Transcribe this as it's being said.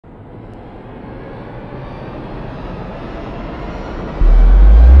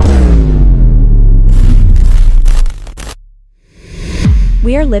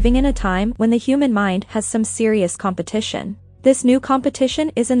We are living in a time when the human mind has some serious competition. This new competition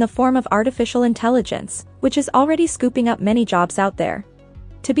is in the form of artificial intelligence, which is already scooping up many jobs out there.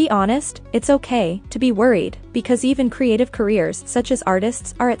 To be honest, it's okay to be worried, because even creative careers such as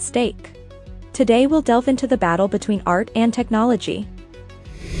artists are at stake. Today we'll delve into the battle between art and technology.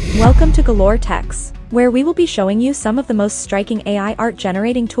 Welcome to Galore Techs, where we will be showing you some of the most striking AI art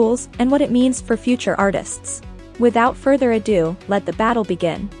generating tools and what it means for future artists. Without further ado, let the battle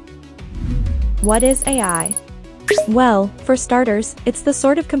begin. What is AI? Well, for starters, it's the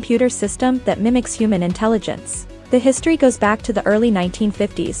sort of computer system that mimics human intelligence. The history goes back to the early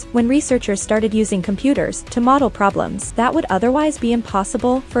 1950s, when researchers started using computers to model problems that would otherwise be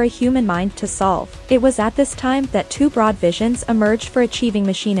impossible for a human mind to solve. It was at this time that two broad visions emerged for achieving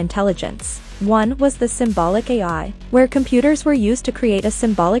machine intelligence. One was the symbolic AI, where computers were used to create a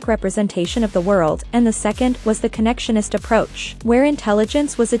symbolic representation of the world, and the second was the connectionist approach, where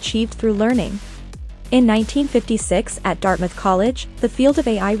intelligence was achieved through learning. In 1956 at Dartmouth College, the field of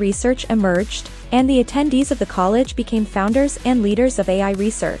AI research emerged, and the attendees of the college became founders and leaders of AI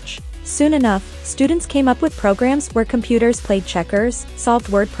research. Soon enough, students came up with programs where computers played checkers, solved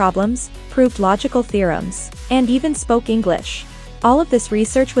word problems, proved logical theorems, and even spoke English. All of this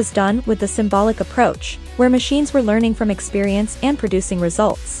research was done with the symbolic approach, where machines were learning from experience and producing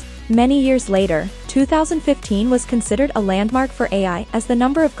results. Many years later, 2015 was considered a landmark for AI as the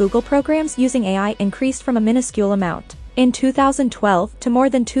number of Google programs using AI increased from a minuscule amount in 2012 to more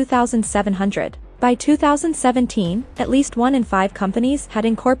than 2,700. By 2017, at least 1 in 5 companies had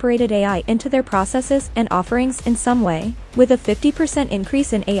incorporated AI into their processes and offerings in some way, with a 50%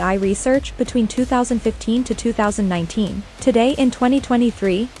 increase in AI research between 2015 to 2019. Today in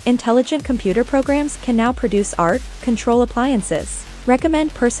 2023, intelligent computer programs can now produce art, control appliances,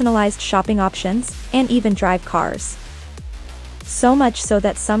 recommend personalized shopping options, and even drive cars. So much so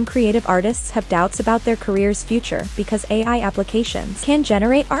that some creative artists have doubts about their career's future because AI applications can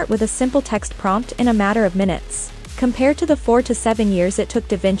generate art with a simple text prompt in a matter of minutes. Compared to the 4 to 7 years it took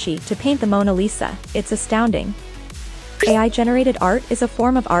Da Vinci to paint the Mona Lisa, it's astounding. AI-generated art is a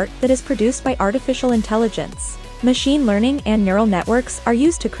form of art that is produced by artificial intelligence. Machine learning and neural networks are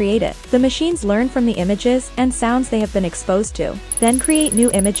used to create it. The machines learn from the images and sounds they have been exposed to, then create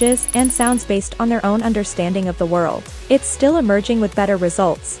new images and sounds based on their own understanding of the world. It's still emerging with better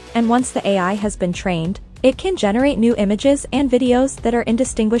results, and once the AI has been trained, it can generate new images and videos that are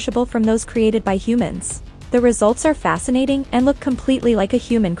indistinguishable from those created by humans. The results are fascinating and look completely like a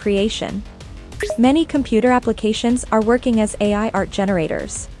human creation. Many computer applications are working as AI art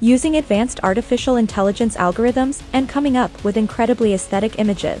generators, using advanced artificial intelligence algorithms and coming up with incredibly aesthetic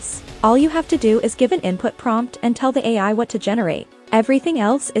images. All you have to do is give an input prompt and tell the AI what to generate. Everything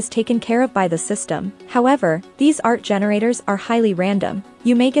else is taken care of by the system. However, these art generators are highly random.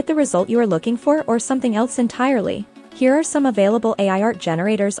 You may get the result you are looking for or something else entirely. Here are some available AI art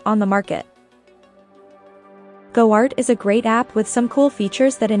generators on the market. GoArt is a great app with some cool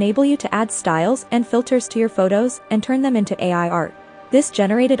features that enable you to add styles and filters to your photos and turn them into AI art. This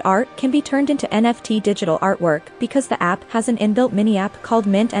generated art can be turned into NFT digital artwork because the app has an inbuilt mini app called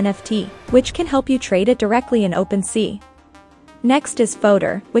Mint NFT, which can help you trade it directly in OpenSea. Next is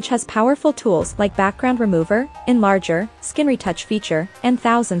Fotor, which has powerful tools like background remover, enlarger, skin retouch feature, and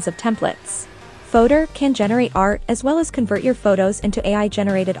thousands of templates. Fotor can generate art as well as convert your photos into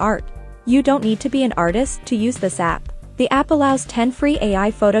AI-generated art. You don't need to be an artist to use this app. The app allows 10 free AI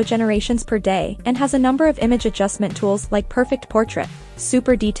photo generations per day and has a number of image adjustment tools like Perfect Portrait,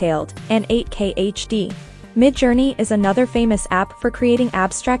 Super Detailed, and 8K HD. MidJourney is another famous app for creating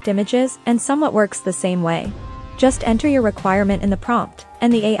abstract images and somewhat works the same way. Just enter your requirement in the prompt,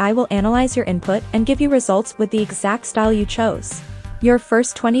 and the AI will analyze your input and give you results with the exact style you chose. Your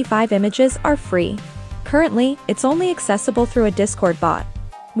first 25 images are free. Currently, it's only accessible through a Discord bot.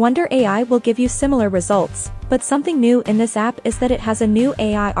 Wonder AI will give you similar results, but something new in this app is that it has a new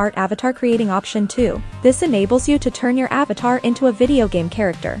AI art avatar creating option too. This enables you to turn your avatar into a video game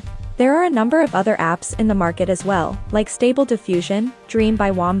character. There are a number of other apps in the market as well, like Stable Diffusion, Dream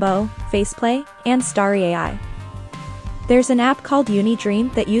by Wombo, Faceplay, and Starry AI. There's an app called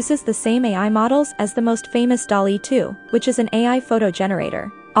UniDream that uses the same AI models as the most famous DALL-E 2, which is an AI photo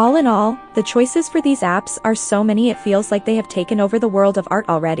generator. All in all, the choices for these apps are so many it feels like they have taken over the world of art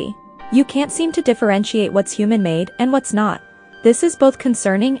already. You can't seem to differentiate what's human-made and what's not. This is both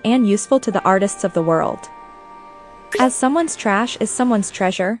concerning and useful to the artists of the world. As someone's trash is someone's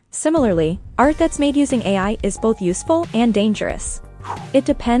treasure, similarly, art that's made using AI is both useful and dangerous. It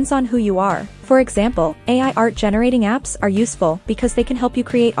depends on who you are. For example, AI art generating apps are useful because they can help you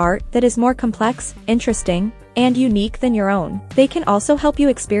create art that is more complex, interesting, and unique than your own. They can also help you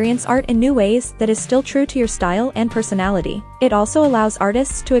experience art in new ways that is still true to your style and personality. It also allows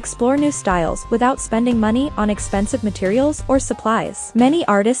artists to explore new styles without spending money on expensive materials or supplies. Many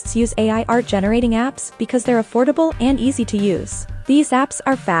artists use AI art generating apps because they're affordable and easy to use. These apps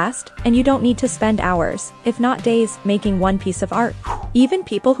are fast, and you don't need to spend hours, if not days, making one piece of art. Even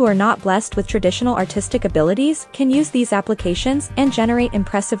people who are not blessed with traditional artistic abilities can use these applications and generate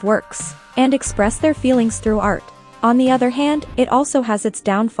impressive works, and express their feelings through art. On the other hand, it also has its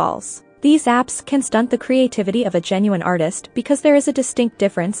downfalls. These apps can stunt the creativity of a genuine artist because there is a distinct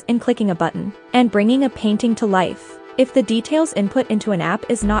difference in clicking a button and bringing a painting to life. If the details input into an app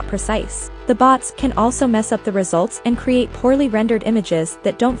is not precise, the bots can also mess up the results and create poorly rendered images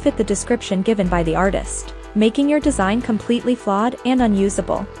that don't fit the description given by the artist, making your design completely flawed and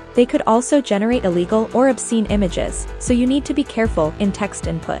unusable. They could also generate illegal or obscene images, so you need to be careful in text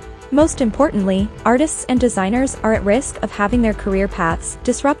input. Most importantly, artists and designers are at risk of having their career paths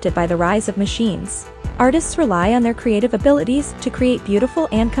disrupted by the rise of machines. Artists rely on their creative abilities to create beautiful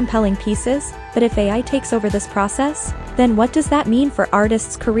and compelling pieces, but if AI takes over this process, then what does that mean for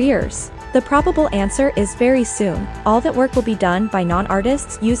artists' careers? The probable answer is very soon. All that work will be done by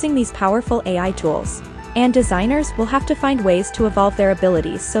non-artists using these powerful AI tools, and designers will have to find ways to evolve their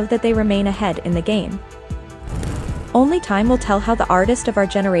abilities so that they remain ahead in the game. Only time will tell how the artist of our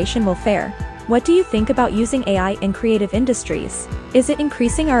generation will fare. What do you think about using AI in creative industries? Is it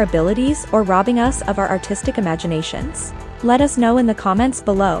increasing our abilities or robbing us of our artistic imaginations? Let us know in the comments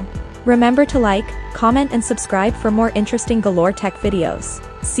below. Remember to like, comment and subscribe for more interesting Galore Tech videos.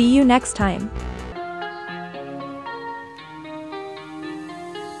 See you next time.